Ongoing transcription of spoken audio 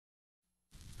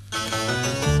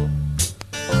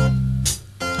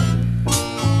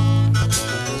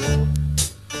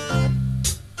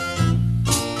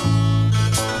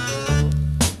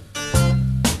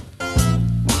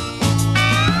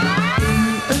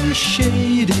a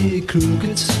shady,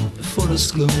 crooked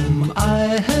forest gloom,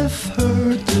 I have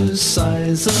heard the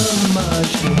sighs of a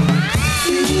mushroom.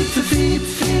 Feep, feep,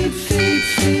 feep, feep,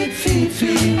 feep, feep,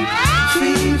 feep.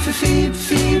 Feep, feep,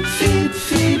 feep, feep,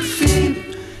 feep, feep.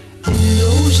 In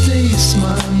those days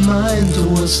my mind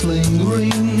was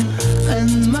lingering,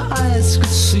 and my eyes could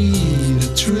see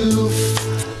the truth.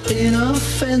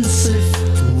 Inoffensive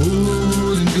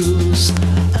wooden goose,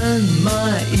 and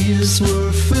my ears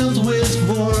were filled with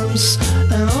worms,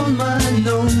 and on my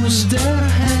nose there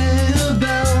hung a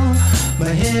bell.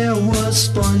 My hair was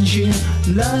spongy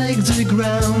like the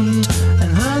ground,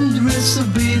 and hundreds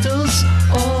of beetles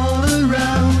all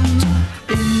around.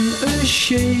 In a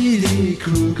shady,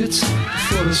 crooked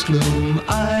forest gloom,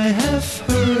 I have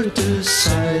heard the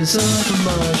sighs of a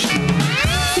mushroom.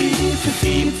 Feep,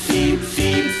 feep, feep,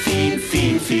 feep, feep,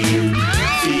 feep, feep.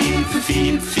 Feep,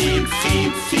 feep, feep,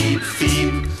 feep, feep,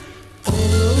 feep. All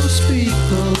those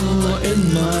people in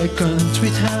my country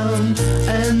town,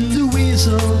 and the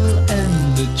weasel and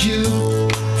the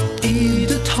Duke, eat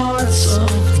the tarts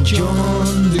of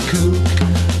John the Cook,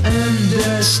 and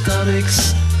their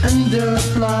stomachs and their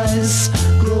flies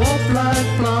grow up like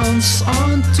plants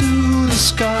onto the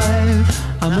sky.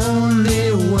 I'm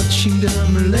only watching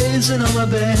them lazing on my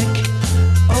back,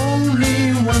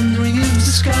 only wondering if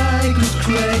the sky could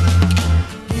crack.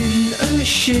 In a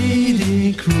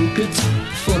shady, crooked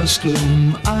forest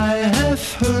gloom, I have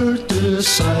heard the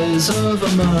sighs of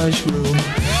a mushroom.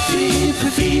 Feep,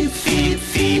 feep, feep,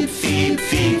 feep, feep,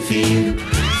 feep, feep.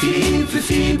 Feep,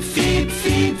 feep, feep,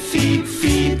 feep, feep,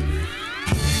 feep.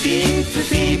 Feep,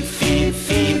 feep, feep,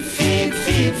 feep, feep,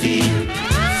 feep, feep.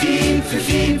 Feep,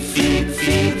 feep, feep,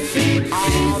 feep, feep.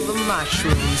 All the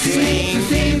mushrooms sing.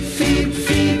 Feep, feep,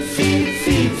 feep, feep,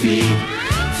 feep, feep.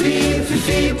 Feep,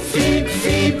 feep, feep.